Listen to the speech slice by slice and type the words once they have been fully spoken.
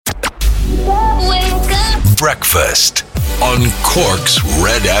Breakfast on Cork's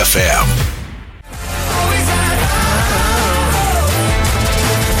Red FM.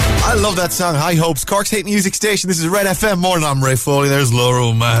 I love that song, High Hopes, Cork's hit music station. This is Red FM. Morning, I'm Ray Foley. There's Laura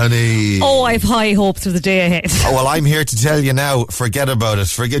O'Mahony. Oh, I've high hopes for the day ahead. Oh, well, I'm here to tell you now, forget about it.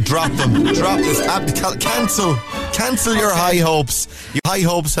 Drop them. Drop this. Cancel your high hopes. Your high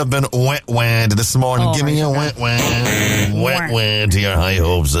hopes have been went this morning. Oh, Give me a went to your high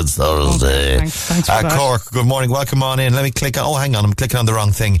hopes. It's Thursday. Thanks for that. Cork, good morning. Welcome on in. Let me click on. Oh, hang on. I'm clicking on the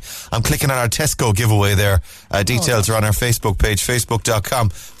wrong thing. I'm clicking on our Tesco giveaway there. Details are on our Facebook page,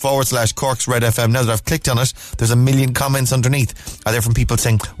 facebook.com/Cork's Red FM. Now that I've clicked on it, there's a million comments underneath. Are there from people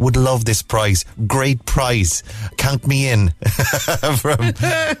saying, would love this prize. Great prize. Count me in. Do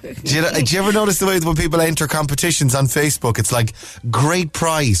you ever notice the way that when people enter competitions on Facebook, it's like, great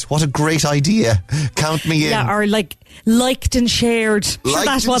prize. What a great idea. Count me in. Yeah, or like liked and shared. Sure,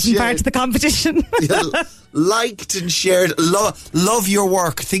 that wasn't part of the competition. Liked and shared. Love your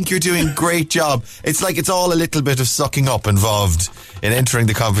work. Think you're doing a great job. It's like it's all a little bit of sucking up involved in entering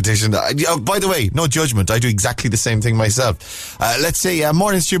the competition. By the way, no judgment. I do exactly the same thing myself. Let's say,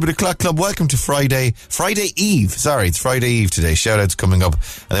 morning Stupid O'Clock Club. Welcome to Friday Eve. Sorry, it's Friday Eve today. Shout-outs coming up.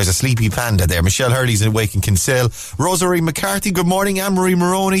 And there's a sleepy panda there. Michelle Hurley's awake in Kinsale. Rosary McCarthy, good morning. Anne-Marie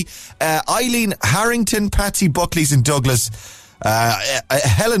Maroney. Eileen Harrington. Patsy Buckley's in Douglas.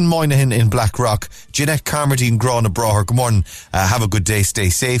 Helen Moynihan in Blackrock. Jeanette Carmody in Grana Braher, good morning. Have a good day,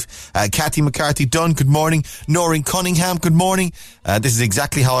 stay safe. Kathy McCarthy Dunn, good morning. Noreen Cunningham, good morning. This is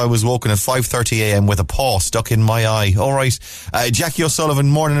exactly how I was woken at 5:30am with a paw stuck in my eye. Alright. Jackie O'Sullivan,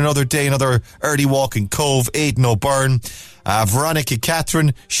 morning, another day, another early walk in Cove. Aidan O'Byrne. Veronica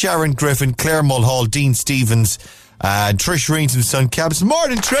Catherine, Sharon Griffin, Claire Mulhall, Dean Stevens, Trish Reins and Son Cabs.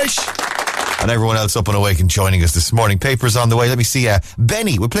 Morning, Trish! And everyone else up and awake and joining us this morning. Papers on the way. Let me see.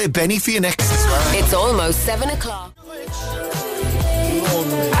 Benny. We'll play Benny for you next as well. It's almost 7 o'clock.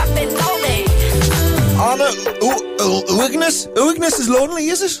 Anna Uignas is lonely,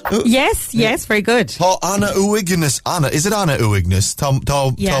 is it? Yes, very good. Anna Uignas. Anna, is it Anna Uignas?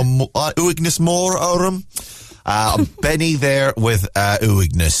 Uignas more Aurum? Benny there with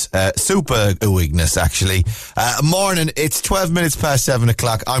Uignas. Super Uignas, actually. Morning, it's 12 minutes past 7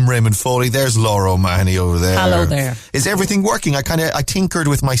 o'clock. I'm Raymond Foley. There's Laura O'Mahony over there. Hello there. Is everything working? I tinkered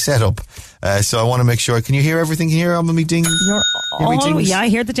with my setup. So I want to make sure. Can you hear everything here on me ding? Yeah, I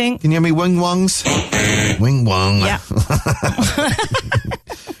hear the ding. Can you hear me wing wongs? Wing wong. Yeah.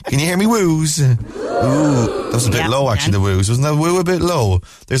 Can you hear me woos? Ooh, that was a bit low, actually, the woos. Wasn't that woo a bit low?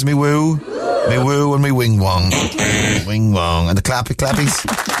 There's me woo and me wing wong. Wing wong. And the clappies.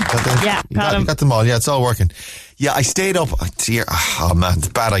 You got them all. Yeah, it's all working. Yeah, I stayed up. Oh man,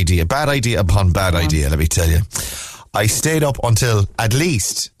 bad idea. Bad idea upon bad idea, let me tell you. I stayed up until at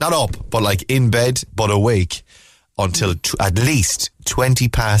least, not up, but like in bed, but awake until at least 20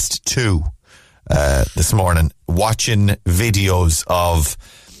 past 2 this morning, watching videos of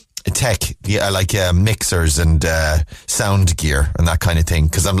tech, like mixers and sound gear and that kind of thing.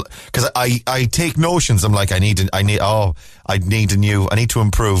 Because I take notions. I'm like, I need to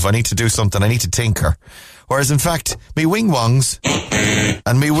improve. I need to do something. I need to tinker. Whereas in fact, me wing wongs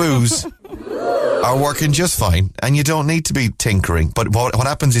and me woos are working just fine, and you don't need to be tinkering. But what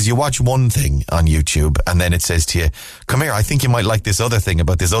happens is you watch one thing on YouTube and then it says to you, come here, I think you might like this other thing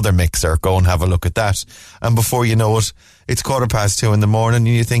about this other mixer, go and have a look at that. And before you know it, it's 2:15 in the morning and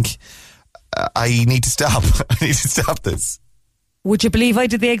you think, I need to stop. I need to stop this. Would you believe I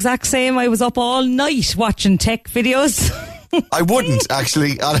did the exact same? I was up all night watching tech videos. I wouldn't,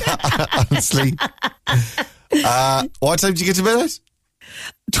 actually, honestly. What time did you get to bed at?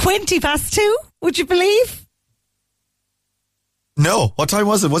 20 past 2, would you believe? No. What time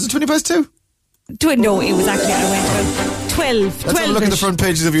was it? Was it 20 past 2? No, it was actually, I went about 12. Let's have a look at the front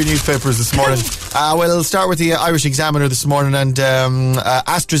pages of your newspapers this morning. We'll start with the Irish Examiner this morning, and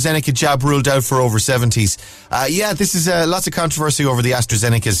AstraZeneca jab ruled out for over 70s. This is lots of controversy over the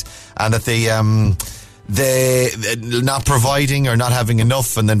AstraZenecas, and that they're not providing or not having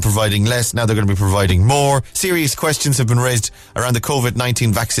enough and then providing less. Now they're going to be providing more. Serious questions have been raised around the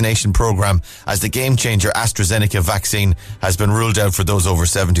COVID-19 vaccination programme as the game-changer AstraZeneca vaccine has been ruled out for those over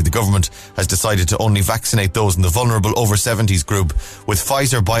 70. The government has decided to only vaccinate those in the vulnerable over 70s group with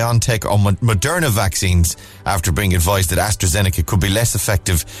Pfizer, BioNTech or Moderna vaccines after being advised that AstraZeneca could be less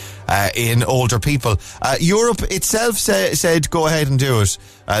effective in older people. Europe itself said go ahead and do it,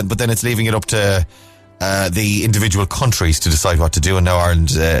 but then it's leaving it up to the individual countries to decide what to do, and now Ireland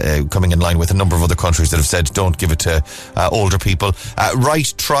coming in line with a number of other countries that have said don't give it to older people.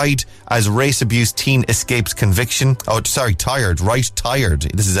 Wright tried as race abuse teen escapes conviction. Tired.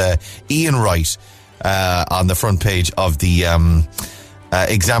 This is Ian Wright. on the front page of the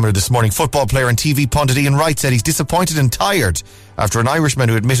Examiner this morning. Football player and TV pundit Ian Wright said he's disappointed and tired after an Irishman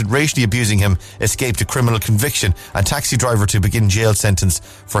who admitted racially abusing him escaped a criminal conviction, and taxi driver to begin jail sentence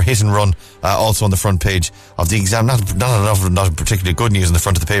for hit and run. Also on the front page of the Exam. Not particularly good news on the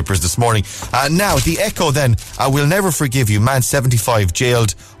front of the papers this morning. Now, the Echo then, will never forgive you. Man 75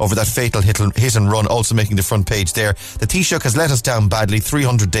 jailed over that fatal hit and run, also making the front page there. The Taoiseach has let us down badly.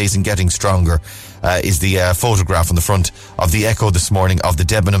 300 days in getting stronger is the photograph on the front of the Echo this morning of the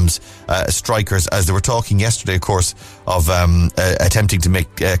Debenhams strikers, as they were talking yesterday, of course, of attempting to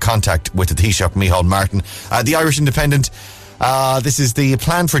make contact with the Taoiseach, Micheál Martin. The Irish Independent, this is the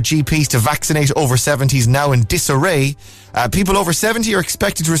plan for GPs to vaccinate over 70s now in disarray. People over 70 are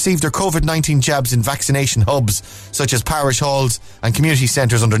expected to receive their COVID-19 jabs in vaccination hubs such as parish halls and community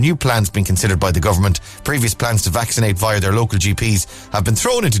centres under new plans being considered by the government. Previous plans to vaccinate via their local GPs have been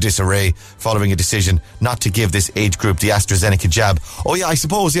thrown into disarray following a decision not to give this age group the AstraZeneca jab. Oh yeah, I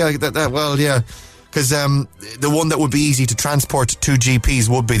suppose, yeah, because the one that would be easy to transport to GPs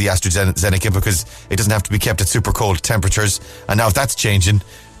would be the AstraZeneca, because it doesn't have to be kept at super cold temperatures. And now if that's changing,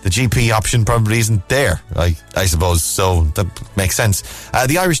 the GP option probably isn't there, I suppose. So that makes sense.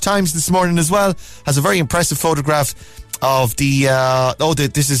 The Irish Times this morning as well has a very impressive photograph of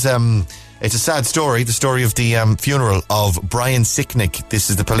this is it's a sad story, the story of the funeral of Brian Sicknick. This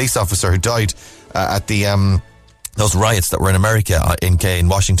is the police officer who died at the those riots that were in America in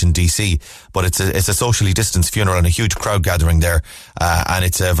Washington DC, but it's a socially distanced funeral and a huge crowd gathering there, and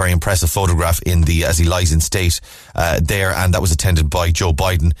it's a very impressive photograph as he lies in state there, and that was attended by Joe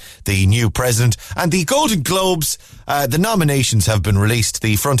Biden, the new president. And the Golden Globes, the nominations have been released.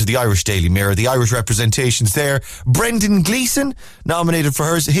 The front of the Irish Daily Mirror, the Irish representations there. Brendan Gleeson nominated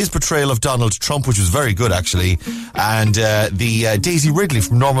for his portrayal of Donald Trump, which was very good actually, and the Daisy Ridley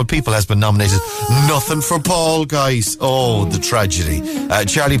from Normal People has been nominated. Nothing for Paul, guys. Oh, the tragedy.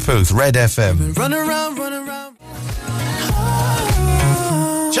 Charlie Puth, Red FM. Run around.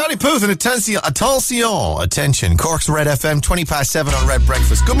 Charlie Puth and attention. Cork's Red FM, 7:20 on Red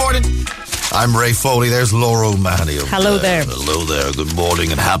Breakfast. Good morning. I'm Ray Foley. There's Laura O'Mahony. Hello there. Hello there. Good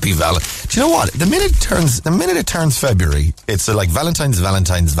morning and happy Valentine's. Do you know what? The minute it turns February, it's like Valentine's.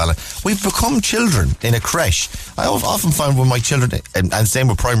 We've become children in a creche. I often find with my children, and same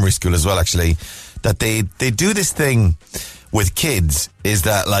with primary school as well, actually, that they do this thing with kids, is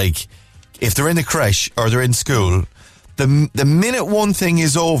that like if they're in the creche or they're in school, the minute one thing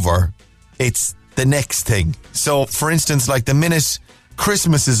is over, it's the next thing. So for instance, like the minute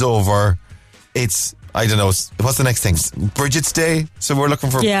Christmas is over, it's, I don't know, what's the next thing? Bridget's Day. So we're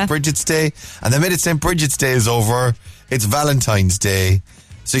looking for Bridget's Day. And the minute St. Bridget's Day is over, it's Valentine's Day.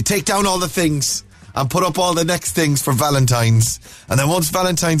 So you take down all the things and put up all the next things for Valentine's. And then once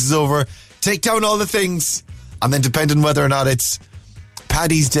Valentine's is over, take down all the things, and then depending whether or not it's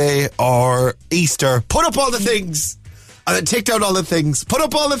Paddy's Day or Easter, put up all the things, and then take down all the things, put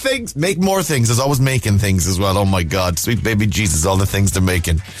up all the things, make more things. There's always making things as well. Oh my God, sweet baby Jesus, all the things they're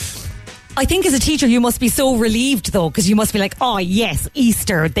making. I think as a teacher you must be so relieved though, because you must be like, oh yes,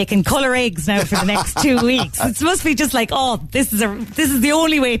 Easter, they can colour eggs now for the next 2 weeks. It must be just like, oh, this is the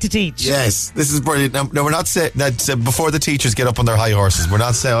only way to teach. Yes, this is brilliant. Now we're not saying that before the teachers get up on their high horses, we're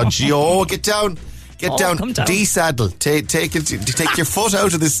not saying, get down, de-saddle, take your foot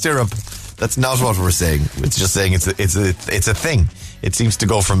out of the stirrup. That's not what we're saying. It's just saying it's a thing. It seems to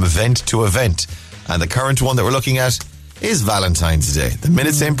go from event to event, and the current one that we're looking at is Valentine's Day. The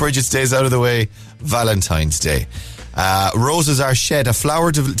minute St. Bridget's Day is out of the way, Valentine's Day. Roses are shed. A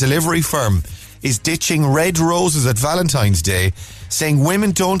flower delivery firm is ditching red roses at Valentine's Day, saying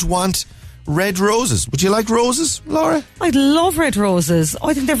women don't want red roses. Would you like roses, Laura? I'd love red roses.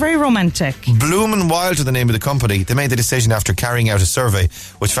 I think they're very romantic. Bloom and Wild are the name of the company. They made the decision after carrying out a survey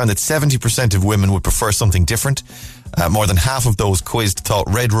which found that 70% of women would prefer something different. More than half of those quizzed thought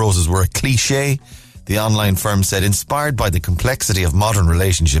red roses were a cliche. The online firm said, inspired by the complexity of modern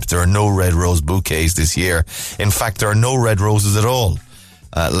relationships, there are no red rose bouquets this year. In fact, there are no red roses at all.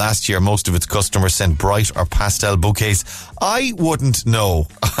 Last year, most of its customers sent bright or pastel bouquets. I wouldn't know.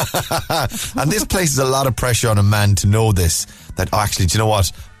 And this places a lot of pressure on a man to know this. That actually, do you know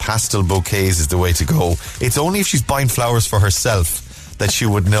what? Pastel bouquets is the way to go. It's only if she's buying flowers for herself that she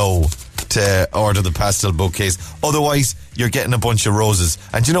would know to order the pastel bouquets. Otherwise, you're getting a bunch of roses.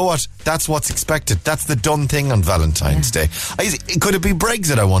 And you know what? That's what's expected. That's the done thing on Valentine's Day. Could it be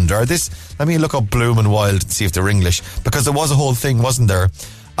Brexit, I wonder? Let me look up Bloom and Wild and see if they're English. Because there was a whole thing, wasn't there,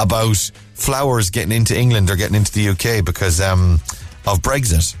 about flowers getting into England or getting into the UK because of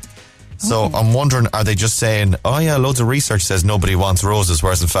Brexit. So I'm wondering, are they just saying, oh yeah, loads of research says nobody wants roses,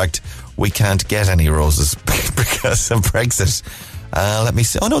 whereas in fact we can't get any roses because of Brexit. Let me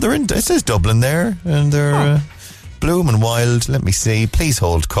see. Oh no, they're in. It says Dublin there, and they're bloom and wild. Let me see. Please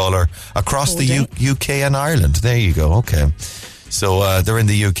hold caller across the UK and Ireland. There you go. Okay, so they're in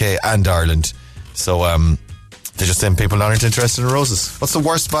the UK and Ireland. So they're just saying people aren't interested in roses. What's the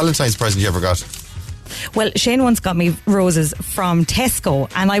worst Valentine's present you ever got? Well, Shane once got me roses from Tesco,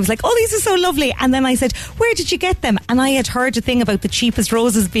 and I was like, oh, these are so lovely. And then I said, where did you get them? And I had heard a thing about the cheapest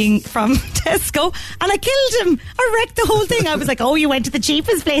roses being from Tesco, and I killed him. I wrecked the whole thing. I was like, oh, you went to the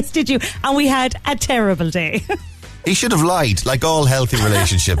cheapest place, did you? And we had a terrible day. He should have lied, like all healthy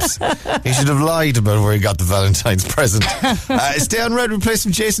relationships. He should have lied about where he got the Valentine's present. Stay on Red, we play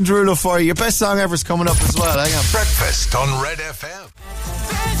some Jason Derulo for you. Your best song ever is coming up as well. Hang on. Breakfast on Red FM.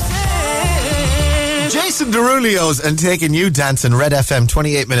 Jason Derulo's and taking you dancing. Red FM,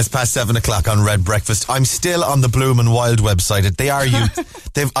 28 minutes past 7 o'clock on Red Breakfast. I'm still on the Bloom and Wild website. They are you.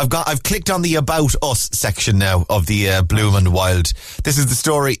 I've clicked on the About Us section now of the Bloom and Wild. This is the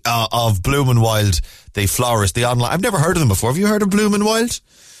story of Bloom and Wild, the florist, the online. I've never heard of them before. Have you heard of Bloom and Wild?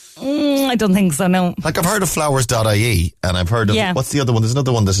 I don't think so, no. Like, I've heard of flowers.ie, and I've heard of, what's the other one? There's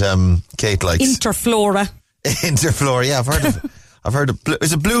another one that Kate likes. Interflora, yeah, I've heard of I've heard of,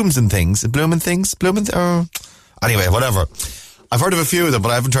 is it Blooms and Things? Bloom and Things? Anyway, whatever. I've heard of a few of them, but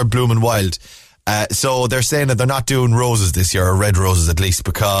I haven't heard Bloom and Wild. So they're saying that they're not doing roses this year, or red roses at least,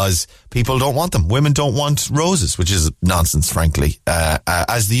 because people don't want them. Women don't want roses, which is nonsense, frankly.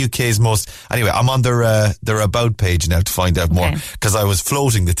 As the UK's most... Anyway, I'm on their About page now to find out more, because I was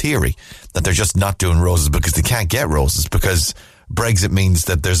floating the theory that they're just not doing roses because they can't get roses, because Brexit means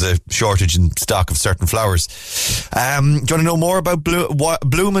that there's a shortage in stock of certain flowers. Do you want to know more about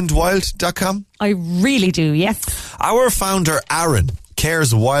bloomandwild.com? I really do, yes. Our founder, Aaron,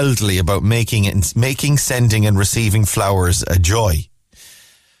 cares wildly about making, sending and receiving flowers a joy.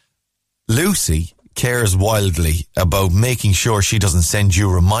 Lucy cares wildly about making sure she doesn't send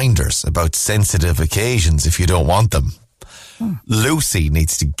you reminders about sensitive occasions if you don't want them. Lucy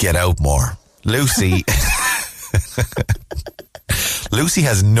needs to get out more. Lucy... Lucy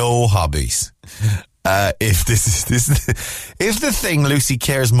has no hobbies. If the thing Lucy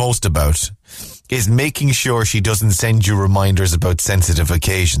cares most about is making sure she doesn't send you reminders about sensitive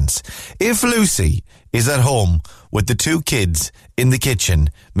occasions. If Lucy is at home with the two kids in the kitchen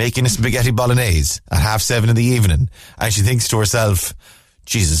making a spaghetti bolognese at 7:30 in the evening, and she thinks to herself,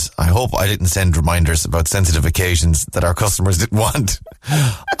 Jesus, I hope I didn't send reminders about sensitive occasions that our customers didn't want.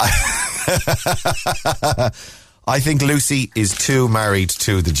 I think Lucy is too married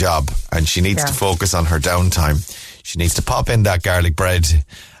to the job, and she needs to focus on her downtime. She needs to pop in that garlic bread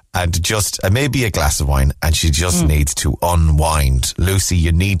and just maybe a glass of wine, and she just needs to unwind. Lucy,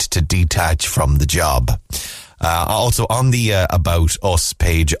 you need to detach from the job. Also on the About Us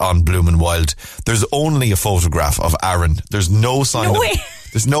page on Bloom and Wild, there's only a photograph of Aaron. There's no sign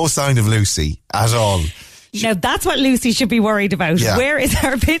there's no sign of Lucy at all. Now that's what Lucy should be worried about. Yeah. Where is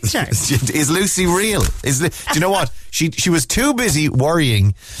her picture? Is Lucy real? Do you know what? She was too busy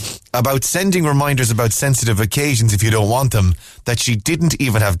worrying about sending reminders about sensitive occasions if you don't want them, that she didn't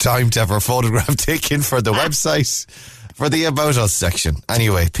even have time to have her photograph taken for the website, for the About Us section.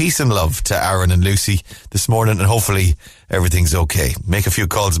 Anyway, peace and love to Aaron and Lucy this morning, and hopefully everything's okay. Make a few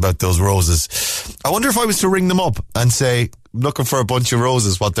calls about those roses. I wonder if I was to ring them up and say, looking for a bunch of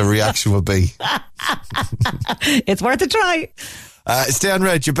roses, what the reaction would be. It's worth a try. Stay on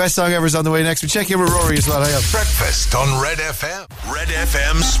Red. Your best song ever is on the way next. We check in with Rory as well. Hang on. Breakfast on Red FM. Red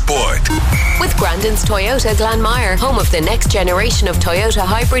FM Sport. With Grandin's Toyota Glanmire, home of the next generation of Toyota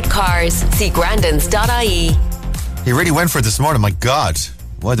hybrid cars. See grandins.ie. He really went for it this morning. My God.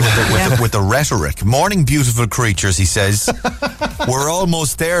 With the rhetoric. Morning, beautiful creatures, he says. We're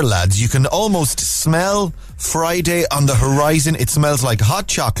almost there, lads. You can almost smell Friday on the horizon. It smells like hot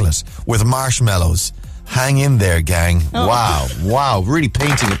chocolate with marshmallows. Hang in there, gang. Oh. Wow. Really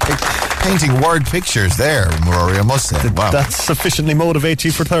painting word pictures there, Rory, I must say. Wow. That sufficiently motivates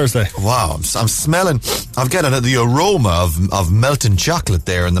you for Thursday. Wow, I'm smelling, I'm getting the aroma of melting chocolate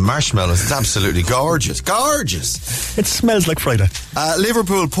there and the marshmallows. It's absolutely gorgeous. Gorgeous. It smells like Friday.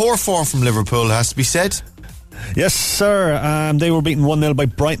 Liverpool, poor form from Liverpool, has to be said. Yes, sir. They were beaten 1-0 by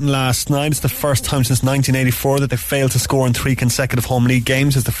Brighton last night. It's the first time since 1984 that they failed to score in 3 consecutive home league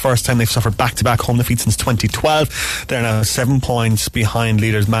games. It's the first time they've suffered back-to-back home defeats since 2012. They're now 7 points behind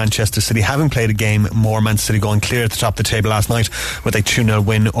leaders Manchester City, having played a game more. Man City going clear at the top of the table last night with a 2-0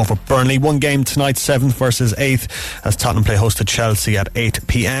 win over Burnley. One game tonight, 7th versus 8th, as Tottenham play host to Chelsea at 8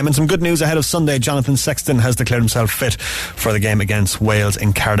 p.m. And some good news ahead of Sunday. Jonathan Sexton has declared himself fit for the game against Wales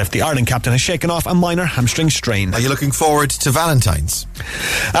in Cardiff. The Ireland captain has shaken off a minor hamstring strain. Are you looking forward to Valentine's?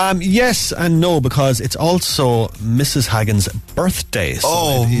 Yes and no, because it's also Mrs. Hagen's birthday.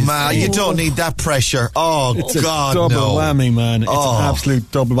 So man, you don't need that pressure. Oh, it's God, a double whammy, man. It's an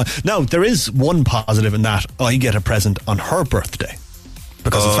absolute double whammy. Now, there is one positive in that. I get a present on her birthday.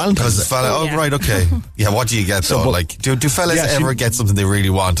 Because it's Valentine's Day. Oh, right, okay. Yeah, what do you get, though? Do fellas ever get something they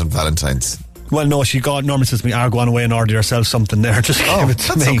really want on Valentine's? Well, no, she normally says to me, go on away and order yourself something there. Just give it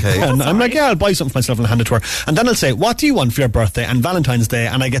to me. Okay. And I'm like, I'll buy something for myself and hand it to her. And then I'll say, what do you want for your birthday and Valentine's Day?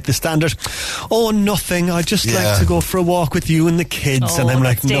 And I get the standard, nothing. I'd just like to go for a walk with you and the kids. And I'm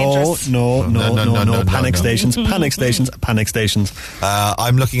like, no. Panic stations.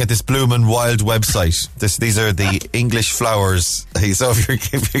 I'm looking at this Bloomin' Wild website. These are the English flowers. So if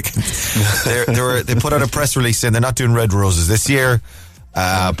they put out a press release saying they're not doing red roses this year.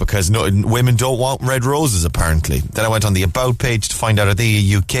 Because women don't want red roses, apparently. Then I went on the About page to find out are they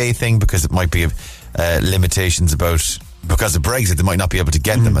a UK thing, because it might be limitations because of Brexit, they might not be able to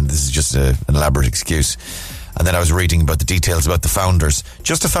get them, and this is just an elaborate excuse. And then I was reading about the details about the founders.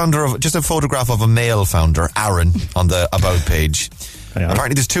 Just a photograph of a male founder, Aaron, on the About page.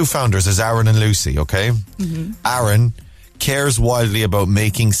 Apparently there's 2 founders, there's Aaron and Lucy, okay? Mm-hmm. Aaron cares wildly about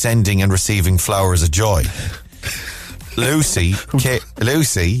making, sending and receiving flowers a joy. Lucy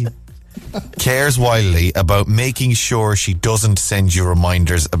cares wildly about making sure she doesn't send you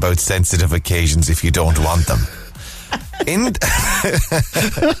reminders about sensitive occasions if you don't want them.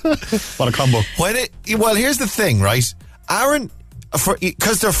 What a combo. Well, here's the thing, right? Aaron,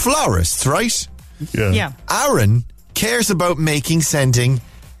 because they're florists, right? Yeah. Aaron cares about making, sending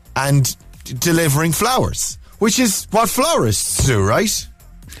and delivering flowers, which is what florists do, right?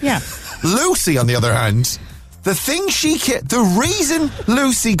 Yeah. Lucy, on the other hand, the reason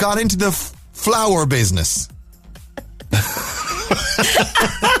Lucy got into the flower business.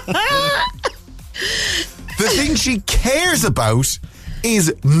 The thing she cares about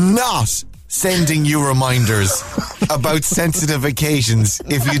is not sending you reminders about sensitive occasions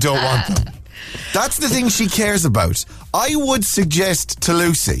if you don't want them. That's the thing she cares about. I would suggest to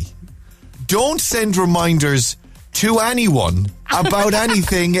Lucy, don't send reminders to anyone about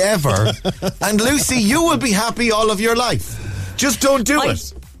anything ever, and Lucy, you will be happy all of your life. Just don't do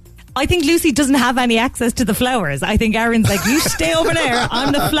it. I think Lucy doesn't have any access to the flowers. I think Aaron's like, you stay over there,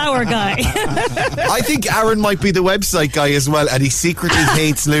 I'm the flower guy. I think Aaron might be the website guy as well, and he secretly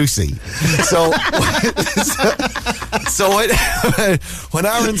hates Lucy. So when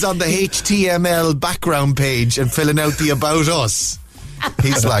Aaron's on the HTML background page and filling out the About Us,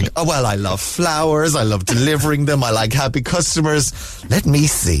 he's like, I love flowers, I love delivering them, I like happy customers. Let me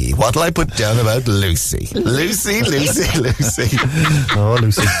see, what'll I put down about Lucy? Lucy. Oh,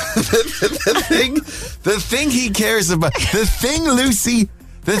 Lucy. the thing he cares about, the thing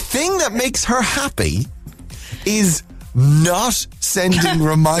that makes her happy is not sending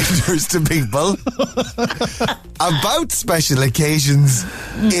reminders to people about special occasions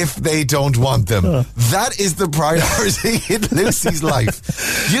if they don't want them. That is the priority in Lucy's life.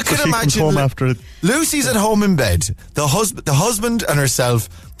 You can imagine Lucy's at home in bed. The husband and herself,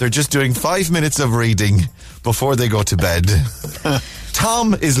 they're just doing 5 minutes of reading before they go to bed.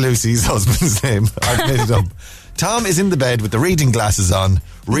 Tom is Lucy's husband's name. I've made it up. Tom is in the bed with the reading glasses on,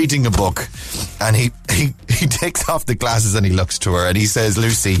 reading a book, and he takes off the glasses and he looks to her and he says,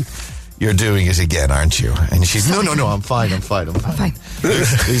 Lucy, you're doing it again, aren't you? And she's, no, I'm fine.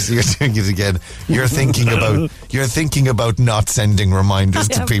 Lucy, you're doing it again. You're thinking about not sending reminders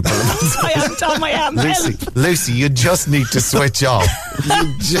to people. I am, Tom, I am. Lucy, you just need to switch off.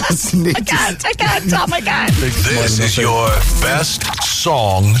 You just need I can't, Tom, I can't. This is your best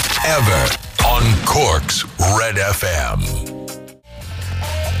song ever on Cork's Red FM.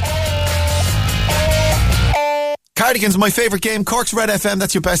 Cardigans, my favourite game, Cork's Red FM.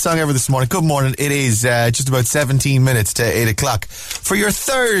 That's your best song ever this morning. Good morning. It is just about 17 minutes to 8 o'clock. For your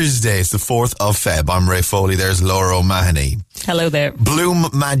Thursday, it's the 4th of Feb. I'm Ray Foley. There's Laura O'Mahony. Hello there. Bloom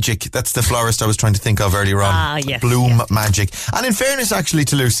Magic. That's the florist I was trying to think of earlier on. Yes. Bloom Magic. And in fairness, actually,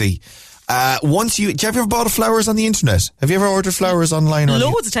 to Lucy, Do you ever bought flowers on the internet? Have you ever ordered flowers online?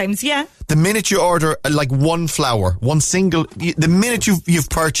 Loads of times, yeah. The minute you order like one flower, the minute you've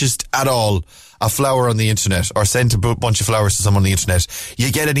purchased at all a flower on the internet or sent a bunch of flowers to someone on the internet,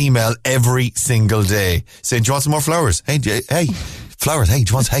 you get an email every single day saying, "Do you want some more flowers? Hey, flowers. Hey,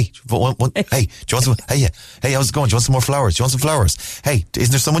 do you want? Hey, do you want some? Hey, how's it going? Do you want some more flowers? Do you want some flowers? Hey,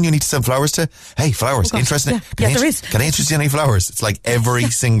 isn't there someone you need to send flowers to? Hey, flowers. Interesting? Yeah, there is. Can I interest you in any flowers? It's like every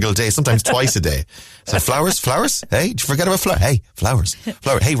single day, sometimes twice a day. So flowers. Hey, did you forget about flowers? Hey, flowers.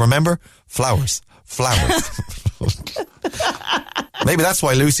 Hey, remember flowers. Maybe that's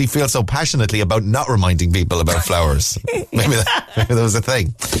why Lucy feels so passionately about not reminding people about flowers. Maybe that was a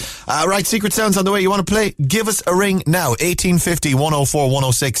thing. Right, Secret Sounds on the way. You want to play? Give us a ring now. 1850 104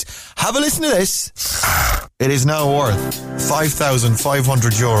 106. Have a listen to this. It is now worth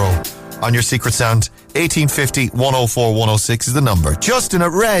 €5,500 on your Secret Sound. 1850 104 106 is the number. Justin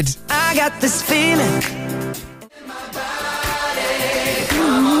at Red. I got this feeling.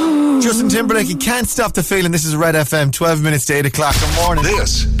 Justin Timberlake, you can't stop the feeling. This is Red FM, 12 minutes to 8 o'clock. Good morning.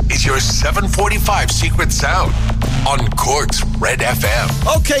 This is your 7:45 Secret Sound on Cork's Red FM.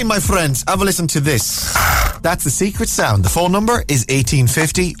 Okay, my friends, have a listen to this. That's the Secret Sound. The phone number is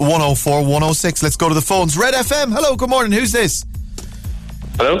 1850 104 106. Let's go to the phones. Red FM, hello, good morning. Who's this?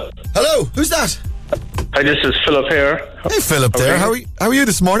 Hello? Hello, who's that? Hi, this is Philip here. Hey, Philip there. How are you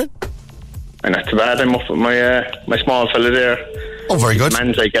this morning? I'm not too bad. I'm up with my small fella there. Oh, very good.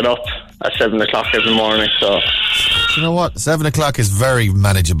 Man's I get up at 7 o'clock every morning, so... You know what? 7 o'clock is very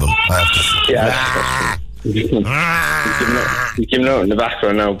manageable, I have to say. Yeah. He's giving out in the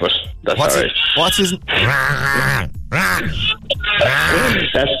background now, but that's alright. What's his...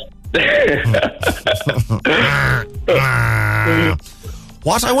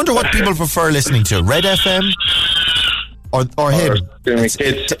 What? I wonder what people prefer listening to. Red FM or him?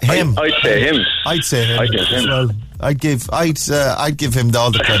 Him. I'd say him. I'd say him. Well, I'd give him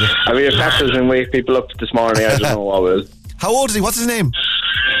all the credit. I mean, if that doesn't wake people up this morning, I don't know what will. How old is he? What's his name?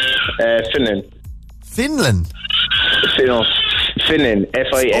 Finland. Finland? Finland.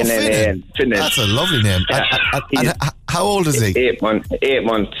 F-I-N-N-A-N. Finland. That's a lovely name. And how old is he? 8 months. 8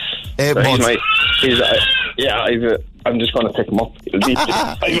 months. 8 months. I'm just going to pick him up. I'm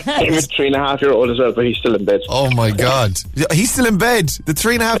a 3.5-year-old as well, but he's still in bed. Oh my God. He's still in bed. The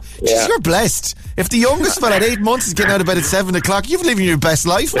 3.5. Yeah. You're blessed. If the youngest fella at 8 months is getting out of bed at 7 o'clock, you're living your best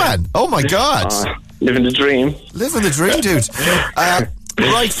life, man. Oh my God. Living the dream. Living the dream, dude.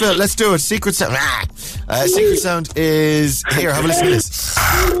 Right, Phil, let's do it. Secret Sound. Secret Sound is here. Have a listen to this.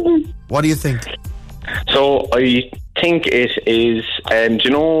 What do you think? So I think it is, do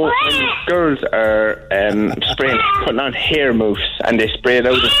you know when girls are putting on hair mousse and they spray it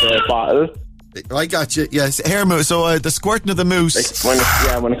out of the bottle? I got you. Yes, hair mousse. So the squirting of the mousse. Like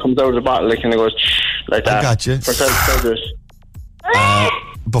when it comes out of the bottle, it kind of goes like that. I got you. For starters.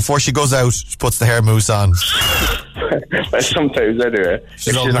 Before she goes out, she puts the hair mousse on. Well, sometimes anyway.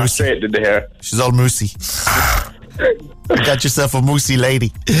 She's all moussey. Straight in the hair. She's all moussey. You got yourself a moussey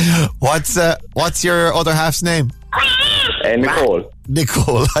lady. What's your other half's name? Nicole.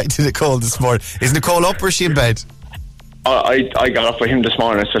 Nicole. I did Nicole this morning. Is Nicole up or is she in bed? I got up with him this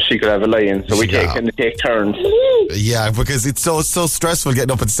morning so she could have a lie-in. So we take turns. Yeah, because it's so stressful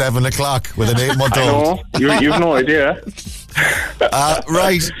getting up at 7 o'clock with an 8-month-old. I know. You've no idea.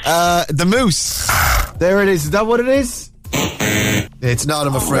 Right. The mousse. There it is. Is that what it is? It's not,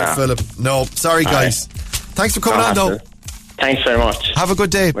 I'm afraid, Philip. No. Sorry, guys. Thanks for coming on, though. Thanks very much. Have a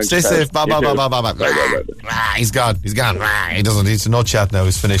good day. Stay safe. Bye. He's gone. He doesn't need to no chat now.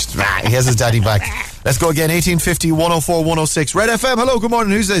 He's finished. He has his daddy back. Let's go again. 1850 104 106. Red FM. Hello. Good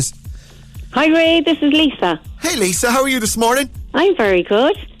morning. Who's this? Hi, Ray. This is Lisa. Hey, Lisa. How are you this morning? I'm very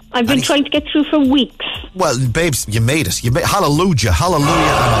good. I've been trying to get through for weeks. Well, babes, you made it. Hallelujah. Hallelujah.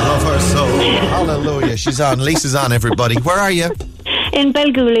 I love her so. Hallelujah. She's on. Lisa's on, everybody. Where are you? In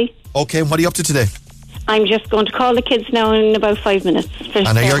Belgooly. Okay. What are you up to today? I'm just going to call the kids now in about 5 minutes for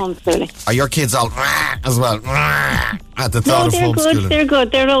their homeschooling. Are your kids all as well at the thought of homeschooling? They're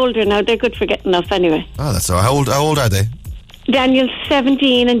good. They're older now. They're good for getting up anyway. Oh, that's all right. How old are they? Daniel's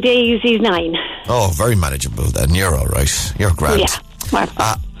 17 and Daisy's 9. Oh, very manageable then. You're all right. You're grand.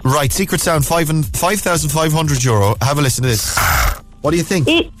 Yeah. Right, Secret Sound, €5,500. Have a listen to this. What do you think?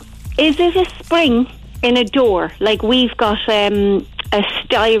 Is it a spring in a door? Like we've got a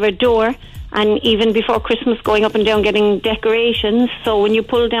styra door, and even before Christmas going up and down getting decorations, so when you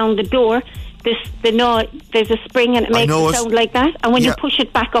pull down the door, there's a spring and it makes a sound like that, and when you push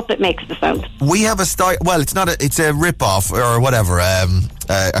it back up it makes the sound. We have a it's a rip-off or whatever,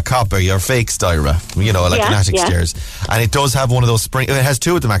 a copy or fake styra, like an attic stairs, and it does have one of those spring. It has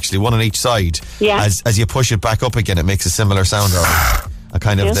two of them actually, one on each side. Yeah. As you push it back up again, it makes a similar sound. A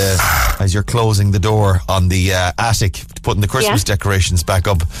kind of as you're closing the door on the attic, putting the Christmas decorations back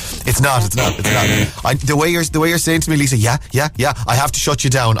up. It's not. The way you're saying to me, Lisa, yeah, I have to shut you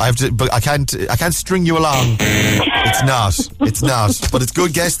down. But I can't string you along. It's not. But it's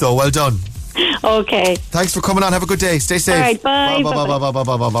good guess though. Well done. Okay. Thanks for coming on. Have a good day. Stay safe. All right, bye.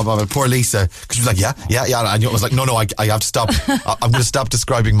 Bye. Poor Lisa, because she was like, yeah. And I was like, no, I have to stop. I'm going to stop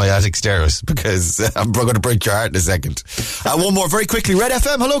describing my attic stairs because I'm going to break your heart in a second. One more, very quickly. Red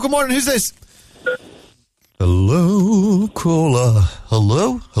FM. Hello, good morning. Who's this? Hello, caller.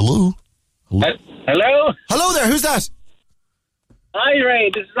 Hello. Hello Hello there. Who's that? Hi Ray,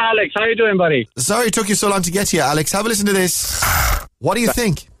 this is Alex. How you doing, buddy? Sorry it took you so long to get to you, Alex. Have a listen to this. What do you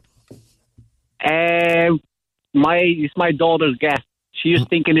think? It's my daughter's guess. She was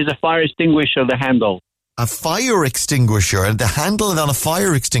thinking is a fire extinguisher the handle. A fire extinguisher and the handle on a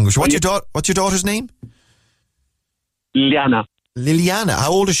fire extinguisher. What's your daughter's name? Liliana.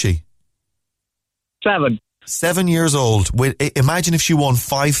 How old is she? 7. 7 years old. Imagine if she won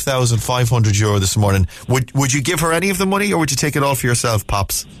 €5,500 this morning. Would you give her any of the money, or would you take it all for yourself,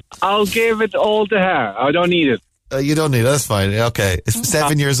 Pops? I'll give it all to her. I don't need it. You don't need it. That's fine. Okay. It's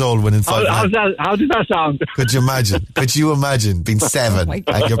 7 years old winning $5,000. How does that sound? Could you imagine being 7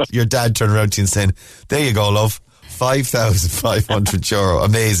 and your dad turning around to you and saying, there you go, love. €5,500.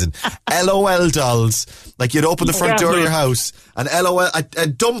 Amazing. LOL dolls. Like you'd open the front door of your house and LOL, a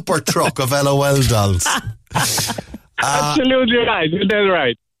dumper truck of LOL dolls. Absolutely right. You're dead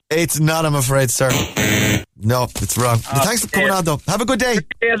right. It's not, I'm afraid, sir. No, it's wrong. Thanks for coming on, though. Have a good day.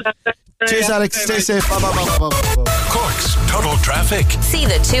 Cheers, Alex. Stay safe. Bye. Cork's Total Traffic. See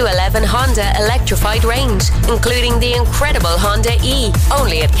the 211 Honda electrified range, including the incredible Honda E,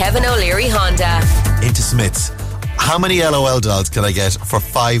 only at Kevin O'Leary Honda. Into Smith's. How many LOL dolls can I get for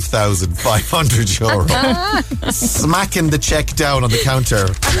 €5,500? Smacking the check down on the counter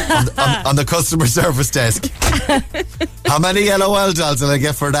on the customer service desk. How many LOL dolls will I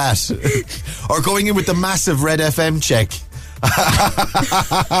get for that? Or going in with the massive Red FM check.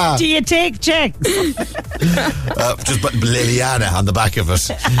 Do you take checks? Just put Liliana on the back of it.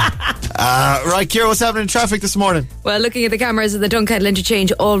 Right, Ciara, what's happening in traffic this morning? Well, looking at the cameras at the Dunkettle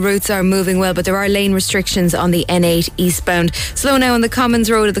interchange, all routes are moving well, but there are lane restrictions on the N8 eastbound. Slow now on the Commons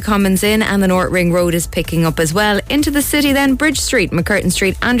Road at the Commons Inn, and the North Ring Road is picking up as well. Into the city then, Bridge Street, McCurtain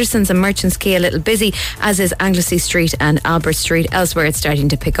Street, Anderson's and Merchants Quay a little busy, as is Anglesey Street and Albert Street. Elsewhere it's starting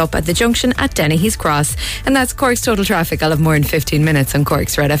to pick up at the junction at Dennehy's Cross. And that's Cork's Total Traffic. I'll have more in 15 minutes on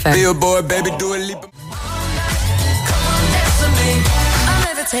Cork's Red FM. Hey, boy, baby, do a leap.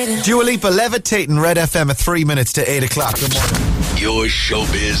 Dua Lipa levitating Red FM at 3 minutes to 8 o'clock. Good morning. Your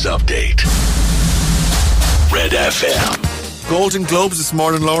showbiz update. Red FM. Golden Globes this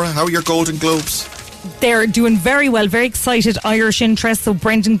morning, Laura. How are your Golden Globes? They're doing very well, very excited Irish interest. So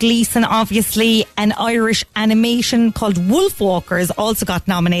Brendan Gleeson, obviously, an Irish animation called Wolfwalkers also got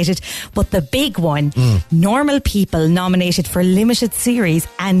nominated. But the big one, Normal People, nominated for limited series,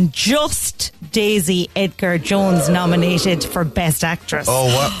 and just Daisy Edgar Jones nominated for Best Actress. Oh,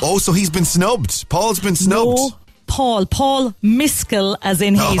 wow. Oh, so he's been snubbed. Paul's been snubbed. No, Paul Miskell, as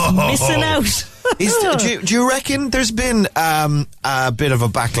in he's missing out. Do you reckon there's been a bit of a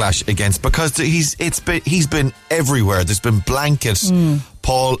backlash against, because he's been everywhere. There's been blankets.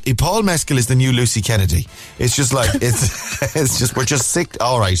 Paul Mescal is the new Lucy Kennedy. It's just like it's just we're just sick.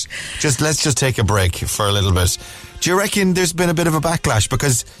 All right, let's just take a break for a little bit. Do you reckon there's been a bit of a backlash,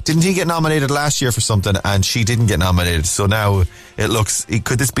 because didn't he get nominated last year for something and she didn't get nominated? So now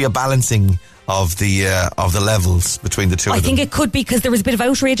could this be a balancing of the levels between the two of them? I think it could be, because there was a bit of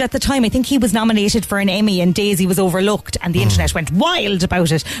outrage at the time. I think he was nominated for an Emmy and Daisy was overlooked, and the internet went wild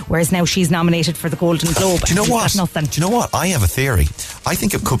about it, whereas now she's nominated for the Golden Globe. Do you know what? Nothing. Do you know what? I have a theory. I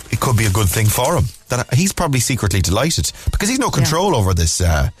think it could be a good thing for him. That he's probably secretly delighted, because he's no control over this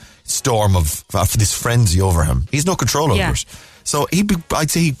storm of this frenzy over him. He's no control over it. So I'd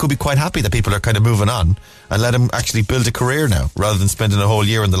say he could be quite happy that people are kind of moving on and let him actually build a career now, rather than spending a whole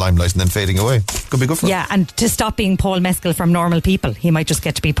year in the limelight and then fading away. Could be good for him. Yeah, and to stop being Paul Mescal from Normal People, he might just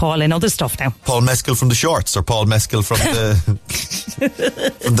get to be Paul in other stuff now. Paul Mescal from the Shorts, or Paul Mescal from the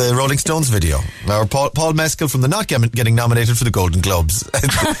from the Rolling Stones video, or Paul Mescal from the not getting nominated for the Golden Globes.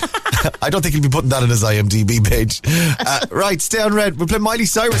 I don't think he'll be putting that on his IMDb page. Right, stay on Red. We'll play Miley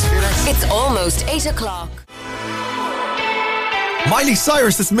Cyrus for you next. It's almost 8 o'clock. Miley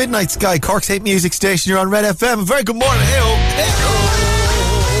Cyrus, this Midnight Sky, Cork's hate music station. You're on Red FM. A very good morning. Hey-oh.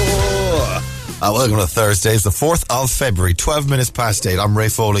 Welcome to Thursday. It's the 4th of February, 12 minutes past 8. I'm Ray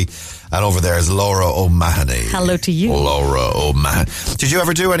Foley, and over there is Laura O'Mahony. Hello to you. Laura O'Mahony. Did you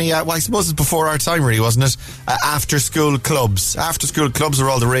ever do any, well, I suppose it's before our time really, wasn't it? After-school clubs. After-school clubs are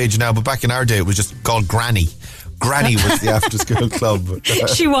all the rage now, but back in our day it was just called Granny. Granny was the after-school club.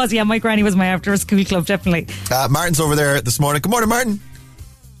 She was, yeah. My granny was my after-school club, definitely. Martin's over there this morning. Good morning, Martin.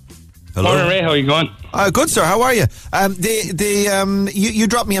 Hello. Morning, Ray. How are you going? Good, sir. How are you? You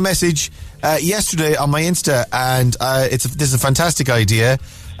dropped me a message yesterday on my Insta, and this is a fantastic idea.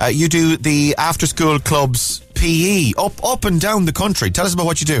 You do the after-school clubs PE up and down the country. Tell us about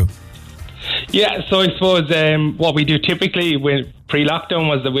what you do. Yeah, so I suppose what we do typically when pre-lockdown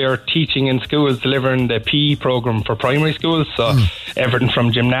was that we were teaching in schools, delivering the PE program for primary schools. So everything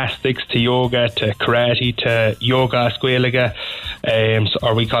from gymnastics to yoga to karate to yoga squealaga,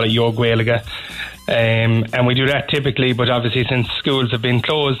 or we call it yoga squealaga. And we do that typically, but obviously since schools have been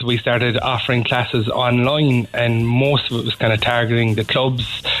closed, we started offering classes online, and most of it was kind of targeting the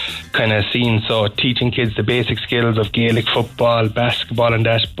clubs kind of scene, so teaching kids the basic skills of Gaelic football, basketball and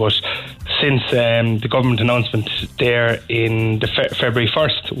that. But since the government announcement there in the February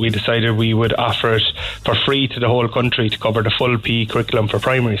 1st, we decided we would offer it for free to the whole country to cover the full PE curriculum for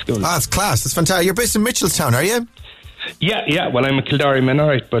primary schools. Ah, that's class. That's fantastic. You're based in Mitchelstown, are you? Yeah. Well, I'm a Kildare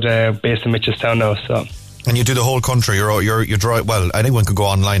Minorite, but based in Mitchelstown now. So. And you do the whole country. You're dry. Well, anyone can go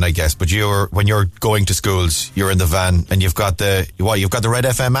online, I guess. But when you're going to schools, you're in the van, and you've got the Red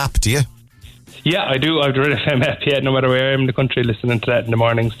FM app, do you? Yeah, I do. I have the Red FM app. Yeah, no matter where I am in the country, listening to that in the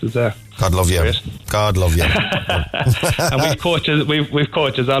mornings. God love you. Great. God love you. And we've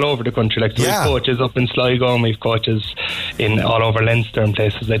coaches all over the country. Like, so we've coaches up in Sligo, and we've coaches in all over Leinster and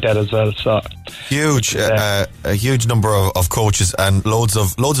places like that as well. So huge, a huge number of coaches and loads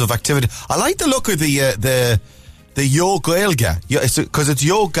of activity. I like the look of the yoga Gaelga, because it's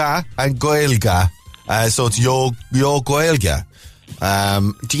yoga and Gaelga, so it's yoga Gaelga.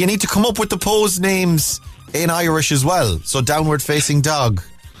 Do you need to come up with the pose names in Irish as well? So downward facing dog.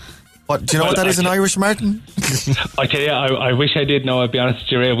 What do you know what that is in Irish, Martin? I tell you, I wish I did know. I'll be honest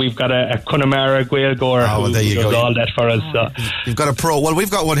with you, Ray. We've got a Connemara Gaelgore who does all that for us. So. You've got a pro. Well,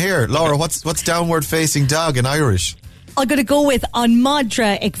 we've got one here. Laura, what's downward facing dog in Irish? I'm going to go with An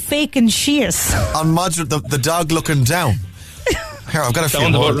Madra ag Fécin Shears. An Madra, the dog looking down. Here, I've got a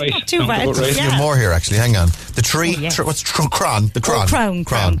few more. Right. Not too bad. A few more here, actually. Hang on. The tree. What's cron? The cron.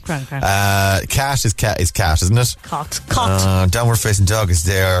 Crown. Cat is cat, isn't it? Cot. Downward facing dog is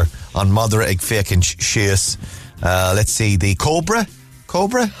there. On mother ag fécin sheas. Let's see. The cobra.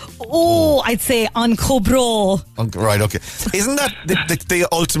 Oh, I'd say on cobro. Right. Okay. Isn't that the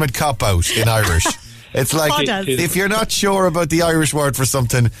ultimate cop out in Irish? It's like, if you're not sure about the Irish word for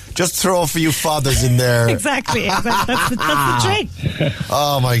something, just throw a few fathers in there. Exactly. That's the trick.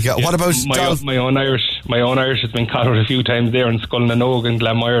 Oh my God! Yeah, what about my own Irish has been caught out a few times there in Scull and Oak and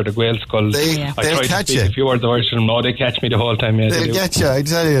Glanmire, the Gael Skulls. They'll catch you. A few words of Irish, and they catch me the whole time. Yeah, they'll get you. I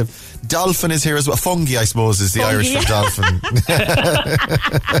tell you. Dolphin is here as well. Fungi, I suppose, is the Irish for dolphin.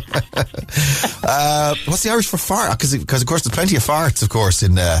 What's the Irish for fart? Because of course there's plenty of farts, of course,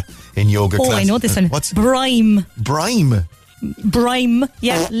 in yoga class. Oh, I know this one. What's Brime?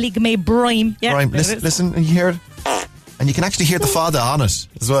 Yeah, Ligme Brime. Yeah, Brime. Listen, and you hear it, and you can actually hear the father on it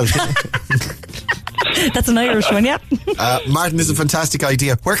as well. That's an Irish one, yeah. Martin, this is a fantastic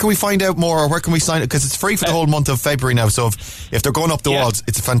idea. Where can we find out more, or where can we sign it? Because it's free for the whole month of February now, so if they're going up the walls,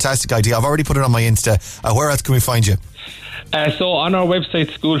 it's a fantastic idea. I've already put it on my Insta. Where else can we find you? So on our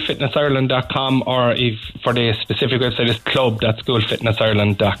website, schoolfitnessireland.com, or if for the specific website is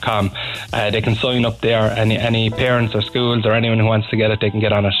club.schoolfitnessireland.com. They can sign up there. Any parents or schools or anyone who wants to get it, they can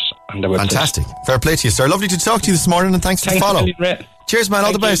get on it on the website. Fantastic. Fair play to you, sir. Lovely to talk to you this morning, and thanks for the follow. Cheers, man.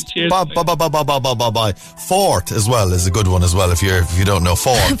 All the best. Bye. Fort as well is a good one as well. If you don't know,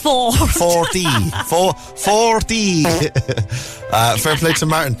 Fort. 40. Fair play to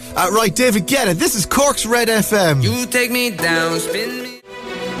Martin. Right, David Guetta. This is Cork's Red FM. You take me down, spin me.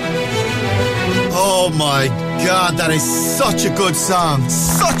 Oh my God, that is such a good song.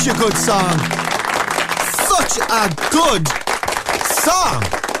 Such a good song. Such a good song.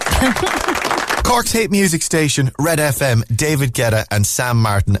 Cork's hate music station, Red FM, David Guetta and Sam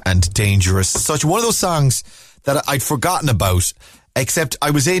Martin and Dangerous. Such one of those songs that I'd forgotten about, except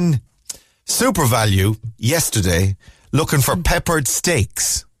I was in Super Value yesterday looking for peppered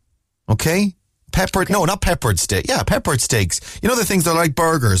steaks. Okay? No, not peppered steak. Yeah, peppered steaks. You know the things that are like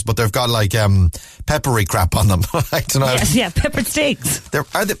burgers, but they've got like peppery crap on them. I don't know. Yes, yeah, peppered steaks. They're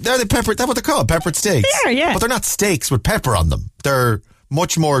peppered. That's what they're called, peppered steaks. They are, yeah. But they're not steaks with pepper on them. They're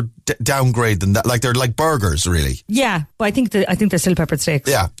much more downgrade than that. Like they're like burgers, really. Yeah, but I think they're still peppered steaks.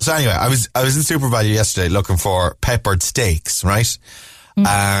 Yeah. So anyway, I was in Super Value yesterday looking for peppered steaks, right?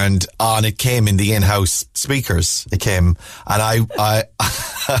 And on it came in the in-house speakers. It came, and I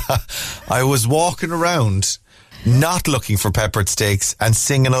I was walking around not looking for peppered steaks and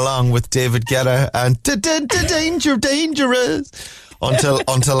singing along with David Guetta and dangerous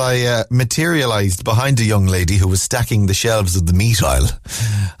until I materialised behind a young lady who was stacking the shelves of the meat aisle.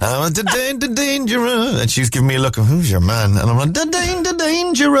 And I went, dangerous, and she was giving me a look of, who's your man? And I'm like,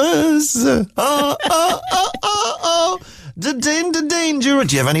 dangerous. Dangerous.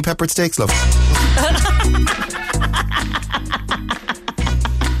 Do you have any peppered steaks, love?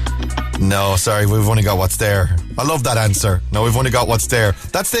 No, sorry, we've only got what's there. I love that answer. No, we've only got what's there.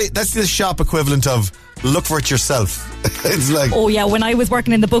 That's the shop equivalent of look for it yourself. It's like, oh yeah, when I was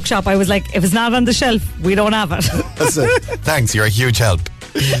working in the bookshop, I was like, if it's not on the shelf, we don't have it. That's it. Thanks, you're a huge help.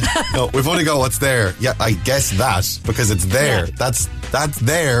 No, we've only got what's there. Yeah, I guess that because it's there. Yeah. That's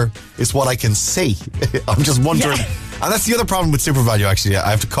there is what I can see. I'm just wondering, and that's the other problem with Super Value. Actually, I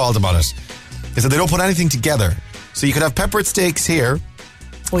have to call them on it. Is that they don't put anything together. So you could have peppered steaks here.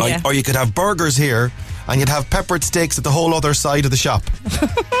 Or you could have burgers here, and you'd have peppered steaks at the whole other side of the shop.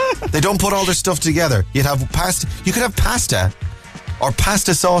 They don't put all their stuff together. You'd have pasta. You could have pasta or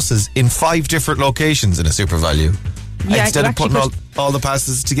pasta sauces in 5 different locations in a Super Value. Yeah, instead of putting all the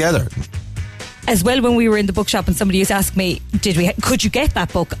pastas together. As well, when we were in the bookshop and somebody used to ask me, could you get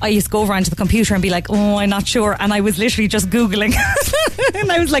that book? I used to go over onto the computer and be like, oh, I'm not sure. And I was literally just Googling.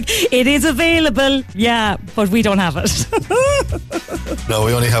 And I was like, it is available. Yeah, but we don't have it. No,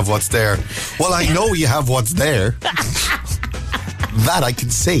 we only have what's there. Well, I know you have what's there. That I can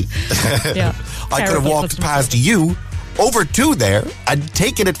see. Yeah, I could have walked past you over to there and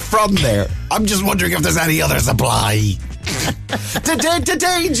taken it from there. I'm just wondering if there's any other supply.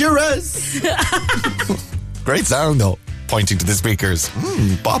 Dangerous. Great sound though, pointing to the speakers.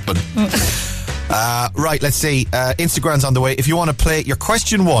 Bopping. Right, let's see. Instagram's on the way. If you want to play your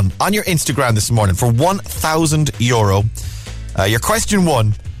question 1 on your Instagram this morning for €1,000, your question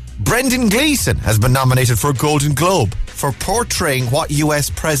 1, Brendan Gleeson has been nominated for a Golden Globe for portraying what US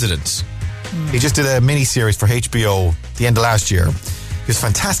president? He just did a mini-series for HBO the end of last year. He was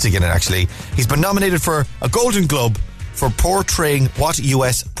fantastic in it, actually. He's been nominated for a Golden Globe for portraying what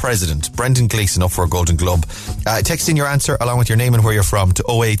US president? Brendan Gleeson up for a Golden Globe. Text in your answer along with your name and where you're from to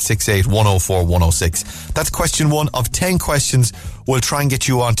 0868 104 106. That's question 1 of 10 questions. We'll try and get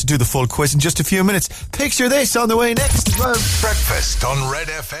you on to do the full quiz in just a few minutes. Picture this on the way next. Breakfast on Red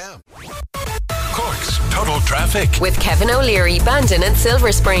FM. Cork's Total Traffic. With Kevin O'Leary, Bandon and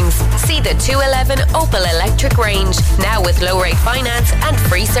Silver Springs. See the 211 Opel Electric range. Now with low rate finance and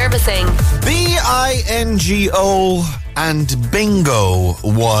free servicing. BINGO and bingo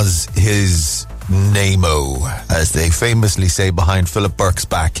was his name-o, as they famously say behind Philip Burke's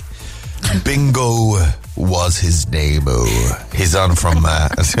back. Bingo was his name-o. He's on from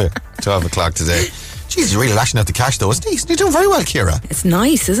 12 o'clock today. Jeez, he's really lashing out the cash though, isn't he? You're doing very well, Ciara. It's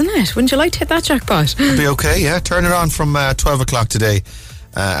nice, isn't it? Wouldn't you like to hit that jackpot? It'll be okay, yeah. Turn it on from 12 o'clock today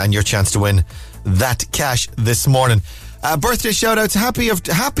and your chance to win that cash this morning. Birthday shout-outs.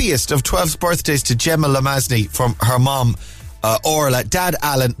 Happiest of 12's birthdays to Gemma Lamasney from her mom, Orla. Dad,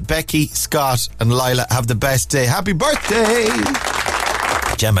 Alan, Becky, Scott and Lila. Have the best day. Happy birthday!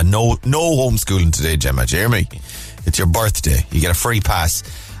 Gemma, no homeschooling today, Gemma. Do you hear me? It's your birthday. You get a free pass.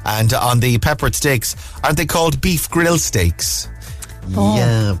 And on the peppered steaks, aren't they called beef grill steaks? Oh.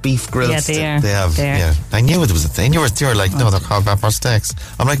 Yeah, beef grill steaks. They have. Yeah, I knew it was a thing. You were like, no, they're called pepper steaks.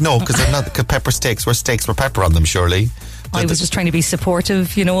 I'm like, no, because they're not pepper steaks. Where steaks with pepper on them, surely. I was just trying to be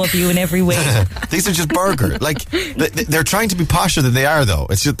supportive, of you in every way. These are just burger. Like they're trying to be posher than they are, though.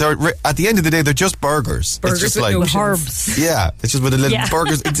 It's just at the end of the day, they're just burgers. Burgers it's just with like no herbs. Yeah, it's just with a little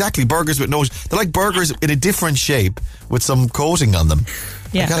burgers. Exactly, burgers with no. They're like burgers in a different shape with some coating on them.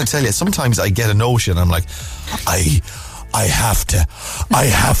 Yeah. I gotta tell you, sometimes I get a notion. I'm like, I have to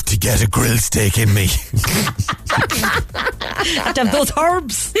get a grill steak in me. Have to have those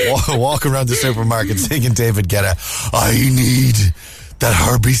herbs. Walk around the supermarket singing David Guetta. I need that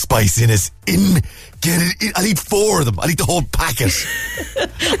herby spiciness in. Get it in. I'll eat 4 of them. I'll eat the whole packet.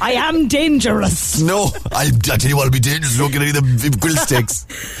 I am dangerous. No, I tell you what, I'll be dangerous. Don't get any of the grill steaks.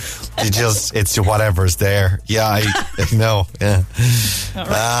 It's whatever's there. Yeah, I know. Yeah.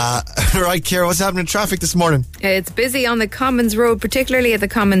 Right, Ciara, what's happening in traffic this morning? It's busy on the Commons Road, particularly at the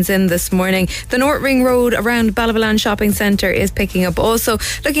Commons Inn this morning. The North Ring Road around Ballavalan Shopping Centre is picking up. Also,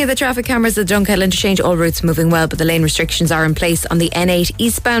 looking at the traffic cameras at Dunkeld Interchange, all routes moving well, but the lane restrictions are in place on the N8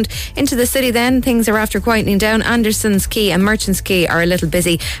 eastbound into the city. Then things are after quietening down. Anderson's Quay and Merchants Quay are a little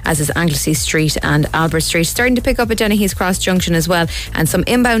busy, as is Anglesey Street and Albert Street. Starting to pick up at Dennehy's Cross Junction as well, and some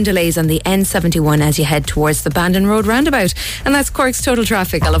inbound delays on the N71 as you head towards the Bandon Road roundabout. And that's Cork's total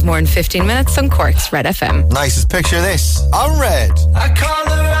traffic. I'll have more in 15 minutes on Cork's Red FM. Nicest picture this on Red. I called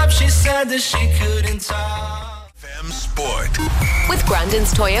her up, she said that she couldn't talk. FM Sport. With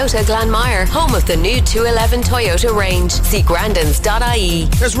Grandin's Toyota Glanmire, home of the new 211 Toyota range. See grandins.ie.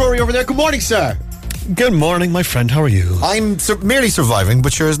 There's Rory over there. Good morning, sir. Good morning, my friend. How are you? I'm merely surviving,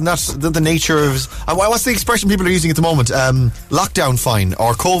 but sure, isn't that the nature of... what's the expression people are using at the moment? Lockdown fine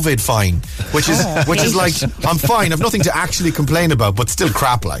or COVID fine, which is like, I'm fine, I've nothing to actually complain about, but still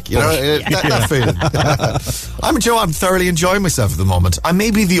crap, like, you know, that feeling. I'm thoroughly enjoying myself at the moment. I may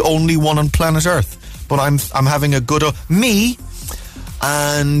be the only one on planet Earth, but I'm having a good... me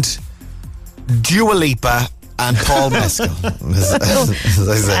and Dua Lipa and Paul Mescal. As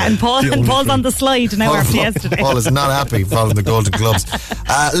I say. And Paul's on the slide now after yesterday. Paul is not happy following the Golden Globes.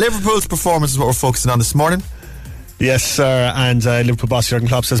 Liverpool's performance is what we're focusing on this morning. Yes, sir. And Liverpool boss Jurgen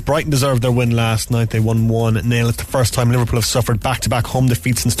Klopp says Brighton deserved their win last night. They won 1-0. It's the first time Liverpool have suffered back-to-back home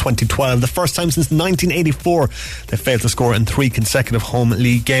defeats since 2012. The first time since 1984 they failed to score in 3 consecutive home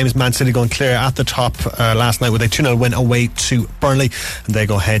league games. Man City going clear at the top last night with a 2-0 win away to Burnley. And they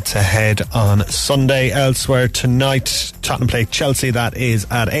go head-to-head on Sunday. Elsewhere tonight, Tottenham play Chelsea. That is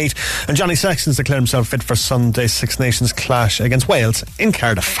at 8. And Johnny Sexton's declared himself fit for Sunday's Six Nations clash against Wales in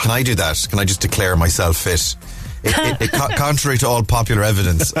Cardiff. Can I do that? Can I just declare myself fit? Contrary to all popular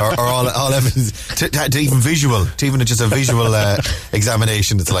evidence or all evidence to even visual, to even just a visual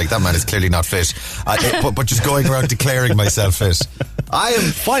examination, it's like that man is clearly not fit, but just going around declaring myself fit. I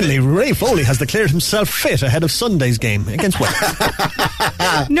am... Finally, Ray Foley has declared himself fit ahead of Sunday's game against Wales.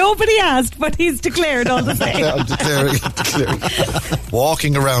 Nobody asked, but he's declared all the same. I'm declaring.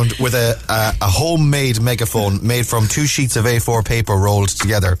 Walking around with a homemade megaphone made from 2 sheets of A4 paper rolled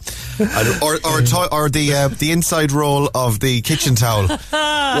together, or the inside roll of the kitchen towel.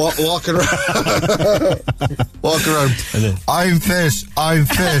 Walking around. I'm fit. I'm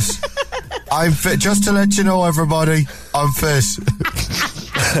fit. Just to let you know, everybody, I'm fit.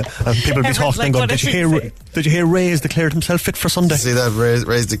 And people will be talking and going, did you hear Ray has declared himself fit for Sunday? See that?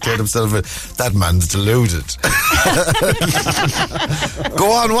 Ray's declared himself fit. That man's deluded.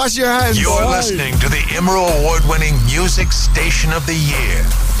 Go on, wash your hands. You're listening to the Emerald Award-winning Music Station of the Year,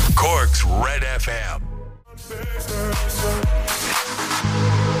 Cork's Red FM.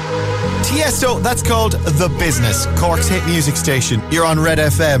 Tiesto, that's called The Business, Cork's hit music station. You're on Red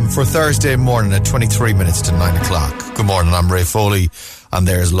FM for Thursday morning at 23 minutes to 9 o'clock. Good morning, I'm Ray Foley, and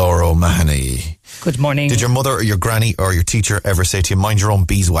there's Laura O'Mahony. Good morning. Did your mother or your granny or your teacher ever say to you, mind your own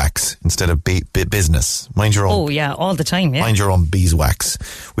beeswax instead of business? Mind your own. Oh, yeah, all the time, yeah. Mind your own beeswax.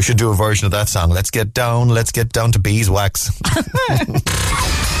 We should do a version of that song. Let's get down to beeswax.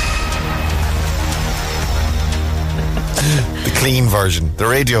 The clean version, the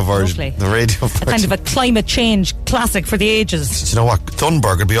radio version. Lovely. The radio version. Kind of a climate change classic for the ages. You know what?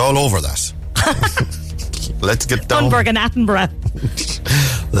 Thunberg would be all over that. Let's get down. Thunberg and Attenborough.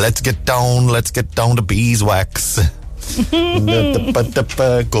 Let's get down to beeswax.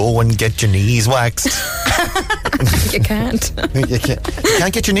 Go and get your knees waxed. You can't. You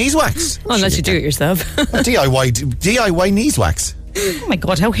can't get your knees waxed. Unless you do it yourself. DIY knees wax. Oh my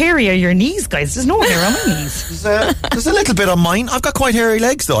God, how hairy are your knees, guys? There's no hair on my knees. There's a little bit on mine. I've got quite hairy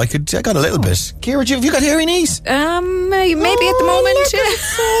legs, though. I got a little bit. Ciara, have you got hairy knees? Maybe at the moment.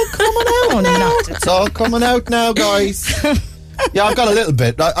 It's all coming out. It's all coming out now, guys. Yeah, I've got a little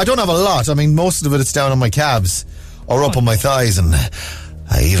bit. I don't have a lot. I mean, most of it's down on my calves or up on my thighs, and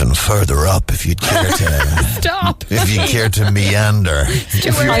even further up if you'd care to. Stop. If you care to meander.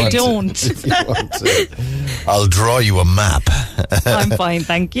 I don't. I'll draw you a map. I'm fine,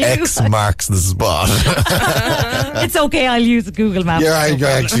 thank you. X marks the spot. It's okay, I'll use a Google Map. You're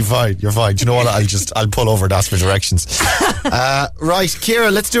actually fine. You're fine. Do you know what? I'll pull over and ask for directions. Right,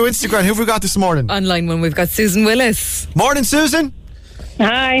 Ciara, let's do Instagram. Who have we got this morning? On line 1, we've got Susan Willis. Morning, Susan.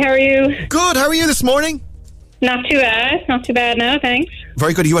 Hi, how are you? Good. How are you this morning? Not too bad. Not too bad now, thanks.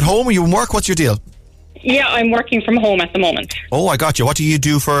 Very good. Are you at home or are you in work? What's your deal? Yeah, I'm working from home at the moment. Oh, I got you. What do you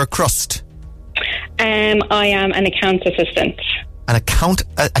do for a crust? I am an accounts assistant. An accounting,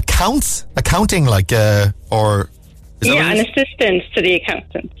 like, or... An assistant to the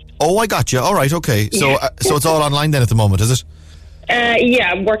accountant. Oh, I got you. All right, okay. So so it's all online then at the moment, is it?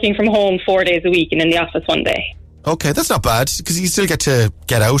 Yeah, I'm working from home 4 days a week and in the office one day. Okay, that's not bad, because you still get to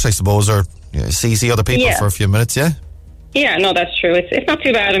get out, I suppose, or see other people for a few minutes, yeah? Yeah, no, that's true. It's not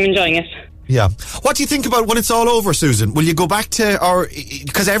too bad. I'm enjoying it. Yeah. What do you think about when it's all over, Susan? Will you go back to, or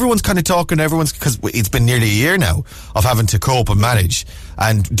because everyone's kind of talking, because it's been nearly a year now of having to cope and manage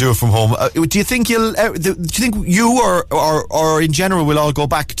and do it from home. Do you think you or in general will all go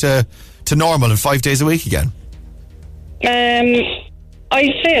back to normal and 5 days a week again?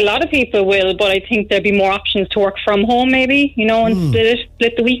 I'd say a lot of people will, but I think there'd be more options to work from home, maybe, and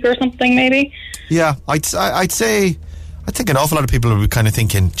split the week or something, maybe. Yeah, I'd say. I think an awful lot of people will be kind of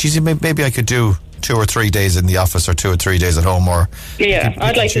thinking, geez, maybe I could do 2 or 3 days in the office or 2 or 3 days at home. Or yeah,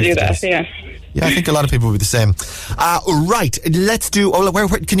 I'd like to do that. Yeah. Yeah, I think a lot of people will be the same. Right, let's do. Where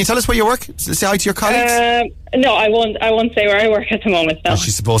can you tell us where you work? Say hi to your colleagues. No, I won't say where I work at the moment. No. Oh,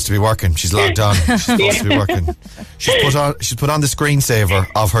 she's supposed to be working. She's logged on. She's supposed to be working. She's put on the screensaver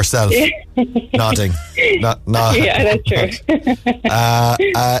of herself, nodding. No. Yeah, that's true.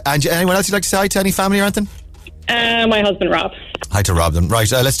 And anyone else you'd like to say hi to? Any family or anything? My husband, Rob. Hi to Rob then.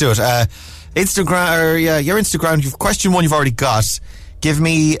 Right, let's do it. Instagram, your Instagram, question 1 you've already got. Give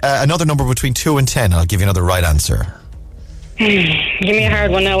me another number between 2 and 10. I'll give you another right answer. Give me a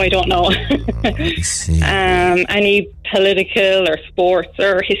hard one now. I don't know. Let's see. Any political or sports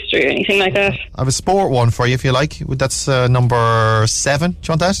or history or anything like that? I have a sport one for you if you like. That's number 7. Do you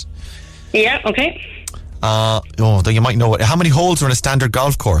want that? Yeah, okay. Then you might know it. How many holes are in a standard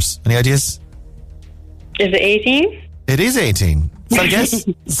golf course? Any ideas? Is it 18? It is 18. Is that a guess?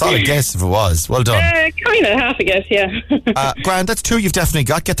 Solid guess if it was. Well done. Kind of half a guess, yeah. Grand, that's 2 you've definitely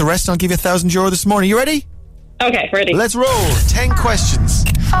got. Get the rest and I'll give you €1,000 this morning. You ready? Okay, ready. Let's roll. 10 questions.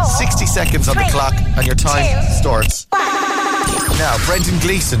 60 seconds on the clock and your time starts. Now, Brendan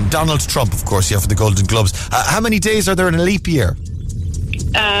Gleeson, Donald Trump, of course, for the Golden Globes. How many days are there in a leap year?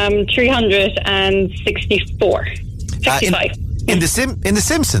 364. 65. In The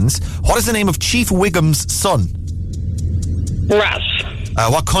Simpsons, what is the name of Chief Wiggum's son? Ralph.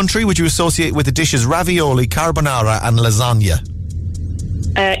 What country would you associate with the dishes ravioli, carbonara and lasagna?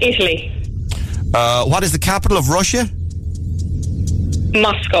 Italy. What is the capital of Russia?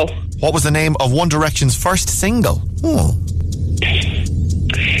 Moscow. What was the name of One Direction's first single?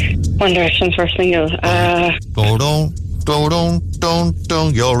 One Direction's first single.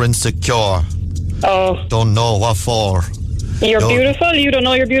 Don't, you're insecure. Oh. Don't know what for. You're beautiful? You don't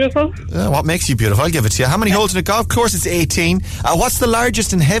know you're beautiful? What makes you beautiful? I'll give it to you. How many holes in a golf course? It's 18. What's the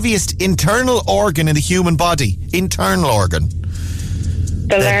largest and heaviest internal organ in the human body? Internal organ.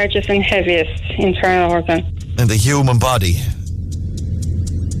 The largest and heaviest internal organ. In the human body.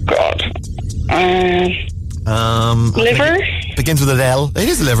 God. Liver? Begins with an L. It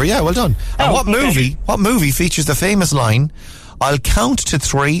is the liver, yeah, well done. And what movie features the famous line, I'll count to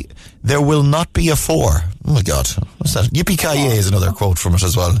 3, there will not be a 4? Oh my God. What's that? Yippee-ki-yay is another quote from it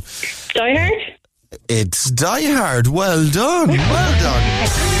as well. Die Hard? It's Die Hard. Well done. Well done.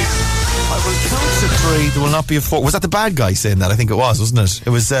 I will count to 3, there will not be a 4. Was that the bad guy saying that? I think it was, wasn't it?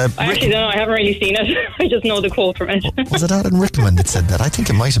 It was... I actually don't know. I haven't really seen it. I just know the quote from it. Was it Alan Rickman that said that? I think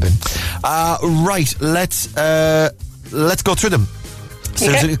it might have been. Right, let's go through them.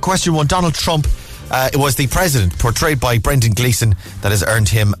 So okay. Question 1, Donald Trump it was the president portrayed by Brendan Gleeson that has earned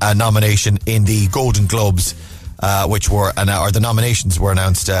him a nomination in the Golden Globes, which were the nominations were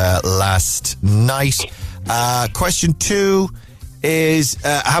announced last night. Question 2 is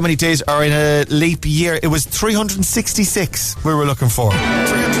how many days are in a leap year? It was 366 we were looking for.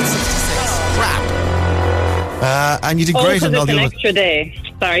 366. Crap. And you did great on all the other. It's an extra day.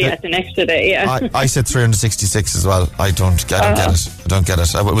 Sorry, it's an extra day, yeah. I said 366 as well. I don't get it. I don't get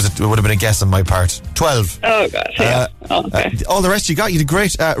it. It would have been a guess on my part. 12. Oh, God. Yeah. Okay. All the rest you got, you did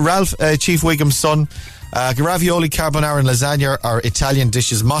great. Ralph, Chief Wiggum's son. Ravioli, carbonara and lasagna are Italian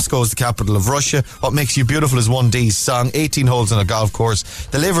dishes. Moscow is the capital of Russia. What Makes You Beautiful is 1D's song. 18 holes in a golf course.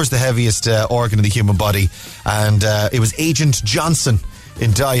 The liver is the heaviest organ in the human body. And it was Agent Johnson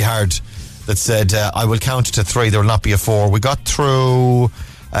in Die Hard that said, I will count to 3, there will not be a 4. We got through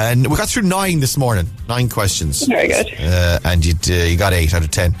 9 this morning. 9 questions. Very good. And you got 8 out of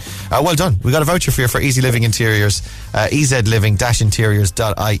 10. Well done. We got a voucher for you for Easy Living Interiors.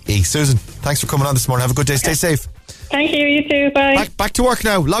 ezliving-interiors.ie. Susan, thanks for coming on this morning. Have a good day. Stay safe. Thank you. You too. Bye. Back to work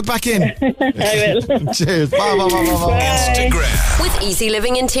now. Log back in. I will. Cheers. Bye. Instagram. With Easy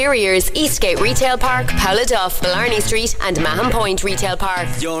Living Interiors, Eastgate Retail Park, Powladuff, Blarney Street and Mahon Point Retail Park.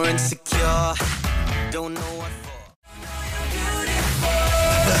 You're insecure, don't know what for.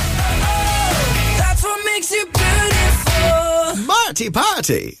 That's what makes you beautiful. Martin. Marty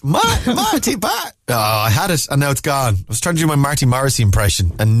Party. Marty Party. Oh, I had it and now it's gone. I was trying to do my Marty Morrissey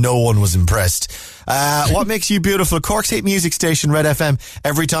impression and no one was impressed. What makes you beautiful? Cork's hit music station, Red FM.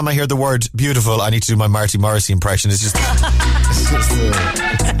 Every time I hear the word beautiful, I need to do my Marty Morrissey impression.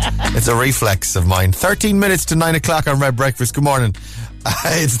 It's a reflex of mine. 13 minutes to 9 o'clock on Red Breakfast. Good morning.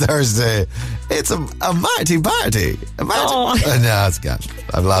 It's Thursday. It's a Marty Party. No, it's gone.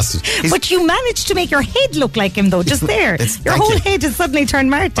 I've lost it. But you managed to make your head look like him, though, just there. Your whole head has suddenly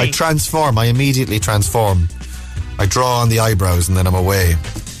turned Marty. I transform. I immediately transform. I draw on the eyebrows and then I'm away.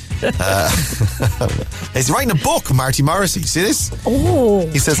 He's writing a book, Marty Morrissey. See this? Oh,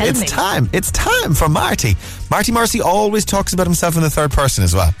 he says it's time. It's time for Marty. Marty Morrissey always talks about himself in the third person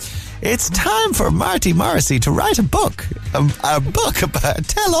as well. It's time for Marty Morrissey to write a book. A book about a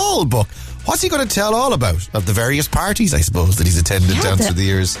tell-all book. What's he going to tell all about? Of the various parties, I suppose, that he's attended down through the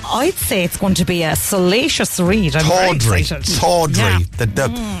years. I'd say it's going to be a salacious read. I'm very excited. Tawdry.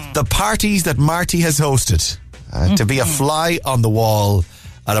 The parties that Marty has hosted. To be a fly on the wall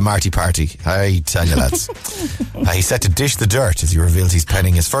at a Marty party, I tell you, lads. He's set to dish the dirt as he reveals he's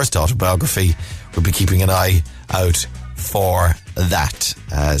penning his first autobiography. We'll be keeping an eye out for that.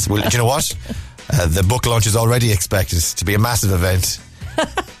 Well, do you know what? The book launch is already expected to be a massive event.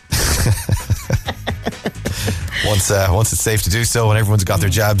 Once it's safe to do so and everyone's got their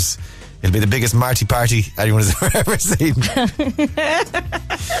jabs, it'll be the biggest Marty party anyone has ever seen.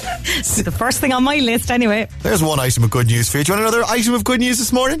 It's the first thing on my list anyway. There's one item of good news for you. Do you want another item of good news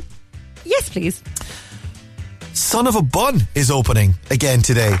this morning? Yes, please. Son of a Bun is opening again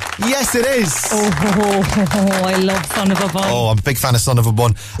today. Yes, it is. Oh, I love Son of a Bun. Oh, I'm a big fan of Son of a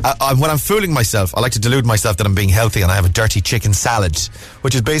Bun. When I'm fooling myself, I like to delude myself that I'm being healthy and I have a dirty chicken salad,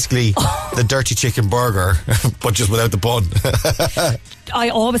 which is basically the dirty chicken burger, but just without the bun. I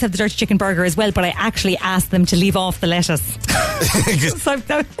always have the dirty chicken burger as well, but I actually ask them to leave off the lettuce.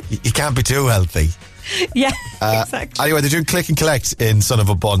 You can't be too healthy. Yeah, exactly. Anyway, they're doing click and collect in Son of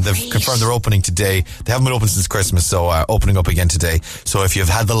a Bun. They've confirmed they're opening today. They haven't been open since Christmas, so opening up again today. So if you've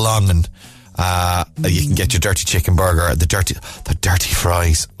had the longing, you can get your dirty chicken burger, the dirty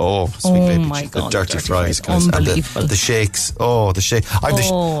fries. Oh, sweet baby, my God, the dirty fries, unbelievable. And the shakes. Oh, the shake.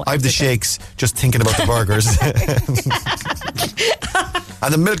 I've the shakes. Just thinking about the burgers,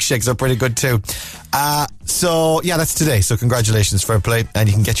 and the milkshakes are pretty good too. So yeah, that's today. So congratulations, fair play, and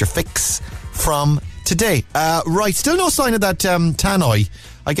you can get your fix from today. Right, still no sign of that tannoy.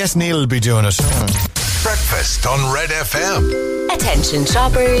 I guess Neil will be doing it. Breakfast on Red FM. Attention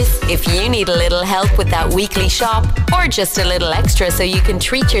shoppers, if you need a little help with that weekly shop or just a little extra so you can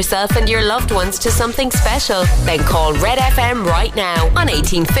treat yourself and your loved ones to something special, then call Red FM right now on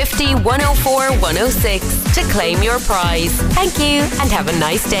 1850 104 106 to claim your prize. Thank you and have a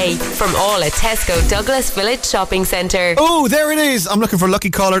nice day from all at Tesco Douglas Village Shopping Centre. Oh, there it is. I'm looking for lucky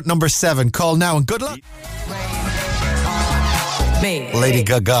caller number 7. Call now and good luck. Lady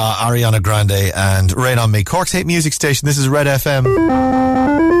Gaga, Ariana Grande and Rain on Me. Cork's hit music station. This is Red FM.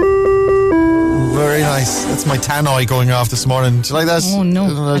 Very nice. That's my tannoy going off this morning. Do you like that? Oh no,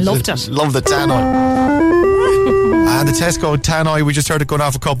 I loved it. Love the tannoy. And the Tesco tannoy, we just heard it going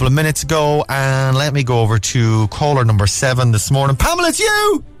off a couple of minutes ago. And let me go over to caller number 7 this morning. Pamela, it's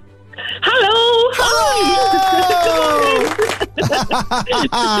you! Hello!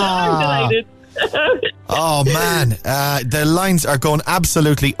 I'm delighted. Oh man, the lines are going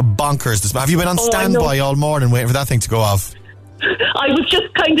absolutely bonkers. Have you been on standby all morning waiting for that thing to go off? I was just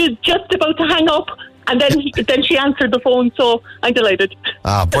about to hang up, and then she answered the phone, so I'm delighted.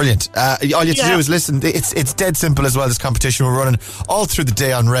 Ah, brilliant. All you have to do is listen. It's dead simple as well, this competition. We're running all through the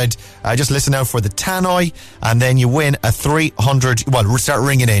day on Red. Just listen out for the tannoy, and then you win a 300... Well, we'll start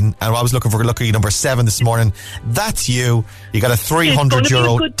ringing in, and I was looking for lucky number 7 this morning. That's you. You got a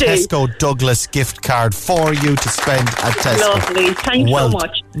 €300 Tesco Douglas gift card for you to spend at Tesco. Lovely. Thanks so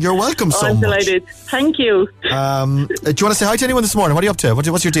much. You're welcome so much. I'm delighted. Thank you. Do you want to say hi to anyone this morning? What are you up to?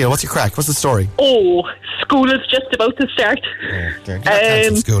 What's your deal? What's your crack? What's the story? Oh, school is just about to start. You're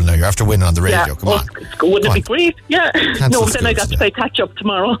cancelled school now. You're after winning on the radio. Come on. Wouldn't it be great? Yeah. Cancel then I got to play catch up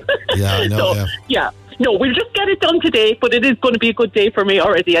tomorrow. Yeah, I know. No, we'll just get it done today, but it is going to be a good day for me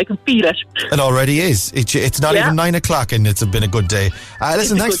already. I can feel it. It already is. It's not even 9 o'clock and it's been a good day.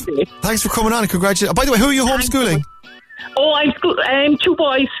 Listen, thanks for coming on and congratulations. By the way, who are you homeschooling? Oh, I'm 2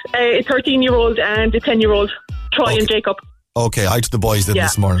 boys, a 13-year-old and a 10-year-old, Troy and Jacob. Okay, hi to the boys then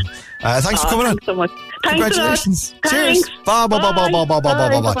this morning. Thanks for coming on. Thanks so much. Congratulations. Cheers. Bye.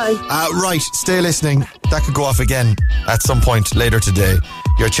 Right, stay listening. That could go off again at some point later today.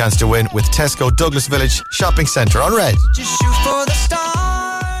 Your chance to win with Tesco Douglas Village Shopping Centre on Red. Just shoot for the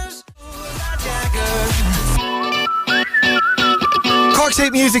stars. Cork's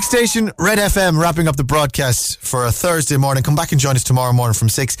hit music station, Red FM, wrapping up the broadcast for a Thursday morning. Come back and join us tomorrow morning from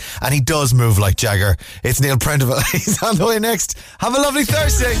 6. And he does move like Jagger. It's Neil Prendeville. He's on the way next. Have a lovely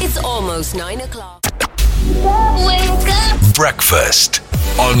Thursday. It's almost 9 o'clock. Breakfast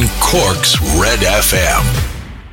on Cork's Red FM.